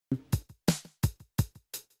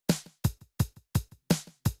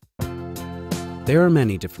There are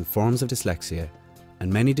many different forms of dyslexia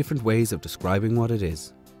and many different ways of describing what it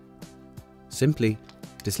is. Simply,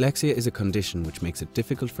 dyslexia is a condition which makes it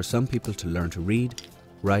difficult for some people to learn to read,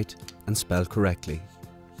 write and spell correctly.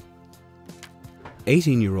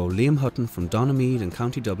 18-year-old Liam Hutton from Donamead in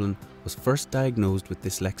County Dublin was first diagnosed with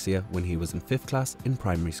dyslexia when he was in 5th class in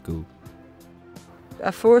primary school.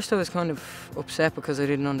 At first I was kind of upset because I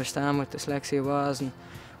didn't understand what dyslexia was, and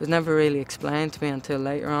it was never really explained to me until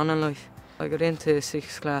later on in life. I got into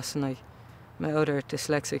 6th class and I met other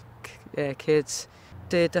dyslexic kids.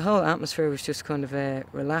 The whole atmosphere was just kind of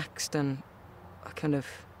relaxed, and I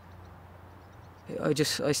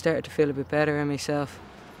started to feel a bit better in myself.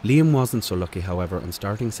 Liam wasn't so lucky, however, on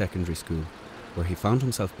starting secondary school, where he found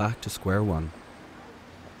himself back to square one.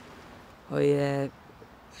 I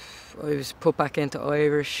was put back into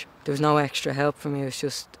Irish. There was no extra help for me. It was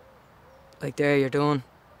just like, there, you're done.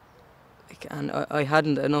 And I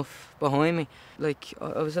hadn't enough behind me. Like,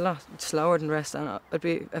 I was a lot slower than the rest, and I'd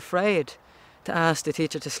be afraid to ask the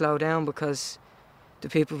teacher to slow down because the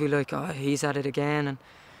people would be like, oh, he's at it again.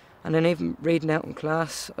 And then even reading out in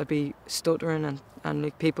class, I'd be stuttering, and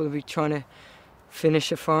like, people would be trying to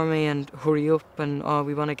finish it for me and hurry up, and oh,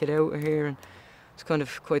 we want to get out of here. And it's kind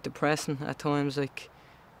of quite depressing at times, like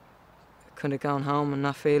kind of going home and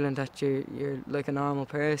not feeling that you're like a normal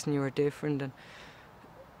person, you were different, and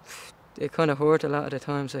it kind of hurt a lot of the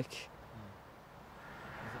times.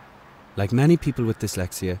 Like many people with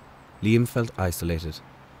dyslexia, Liam felt isolated,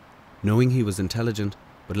 knowing he was intelligent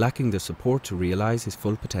but lacking the support to realise his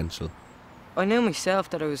full potential. I knew myself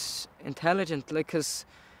that I was intelligent, because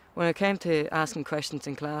when it came to asking questions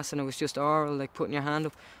in class and it was just oral, like putting your hand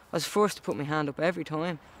up, I was forced to put my hand up every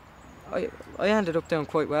time. I ended up doing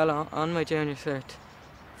quite well on my junior cert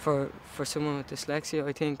for someone with dyslexia,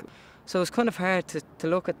 I think. So it's kind of hard to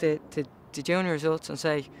look at the junior results and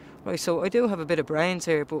say, right, so I do have a bit of brains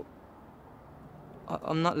here, but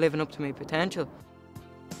I'm not living up to my potential.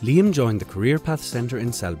 Liam joined the Career Path Centre in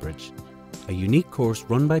Selbridge, a unique course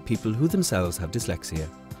run by people who themselves have dyslexia.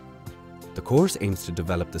 The course aims to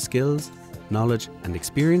develop the skills, knowledge and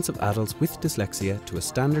experience of adults with dyslexia to a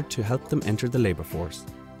standard to help them enter the labour force.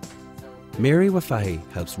 Mary Wafahi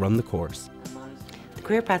helps run the course. The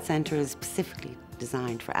Career Path Centre is specifically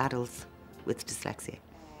designed for adults with dyslexia.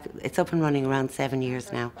 It's up and running around 7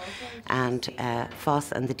 years now, and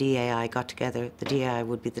FOSS and the DAI got together. The DAI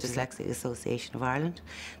would be the Dyslexia Association of Ireland.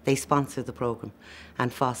 They sponsor the programme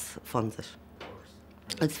and FOSS funds it.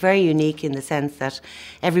 It's very unique in the sense that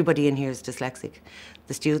everybody in here is dyslexic.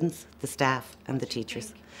 The students, the staff and the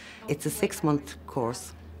teachers. It's a 6-month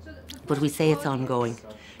course, but we say it's ongoing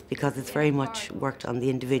because it's very much worked on the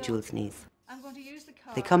individual's needs.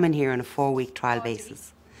 They come in here on a 4-week trial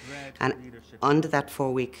basis. And under that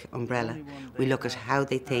 4-week umbrella, we look at how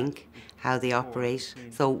they think, how they operate.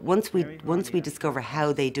 So once we discover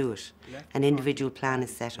how they do it, an individual plan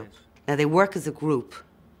is set up. Now they work as a group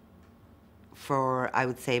for, I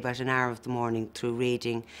would say, about an hour of the morning through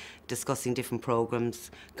reading, discussing different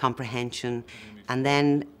programmes, comprehension, and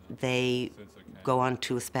then they go on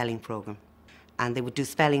to a spelling programme. And they would do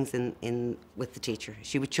spellings with the teacher.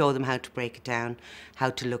 She would show them how to break it down, how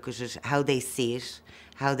to look at it, how they see it,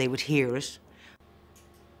 how they would hear it.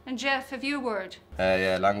 And Jeff, have you a word?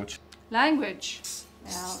 Yeah, language. Language.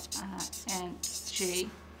 L-A-N-G.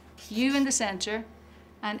 U in the centre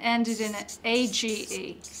and ended in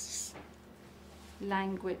A-G-E.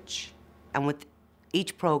 Language. And with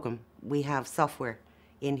each programme, we have software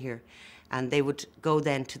in here. And they would go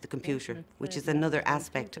then to the computer, which is another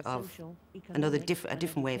aspect of a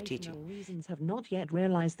different way of teaching. Reasons have not yet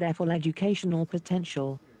realised their full educational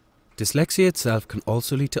potential. Dyslexia itself can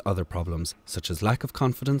also lead to other problems, such as lack of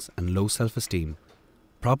confidence and low self-esteem,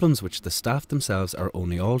 problems which the staff themselves are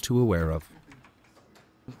only all too aware of.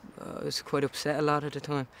 I was quite upset a lot of the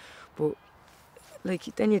time, but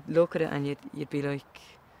like, then you'd look at it and you'd be like,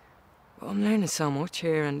 oh, I'm learning so much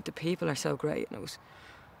here and the people are so great, and it was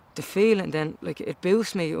the feeling then, like, it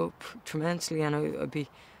boosts me up tremendously, and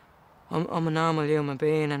I'm a normal human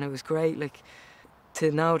being, and it was great, like,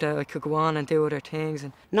 to know that I could go on and do other things.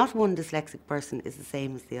 And not one dyslexic person is the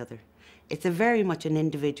same as the other. It's a very much an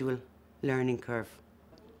individual learning curve.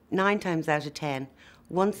 9 times out of 10,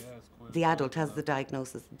 once the adult has the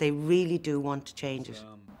diagnosis, they really do want to change it.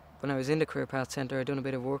 When I was in the Career Path Centre, I'd done a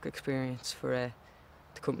bit of work experience for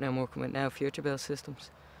the company I'm working with now, Future Build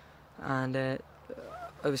Systems, and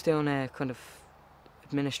I was doing a kind of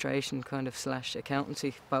administration kind of /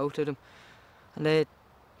 accountancy, both of them, and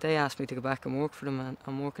they asked me to go back and work for them, and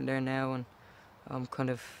I'm working there now, and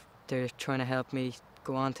they're trying to help me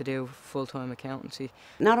go on to do full-time accountancy.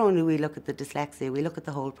 Not only we look at the dyslexia, we look at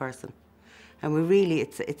the whole person, And we really,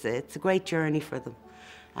 it's a great journey for them.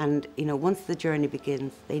 And, you know, once the journey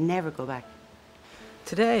begins, they never go back.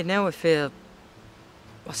 Today, now I feel,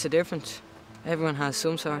 what's the difference? Everyone has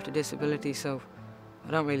some sort of disability, so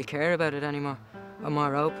I don't really care about it anymore. I'm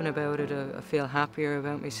more open about it, I feel happier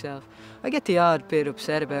about myself. I get the odd bit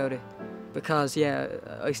upset about it, because yeah,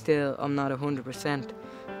 I'm not 100%.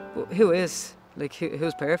 But who is? Like,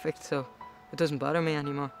 who's perfect? So it doesn't bother me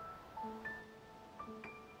anymore.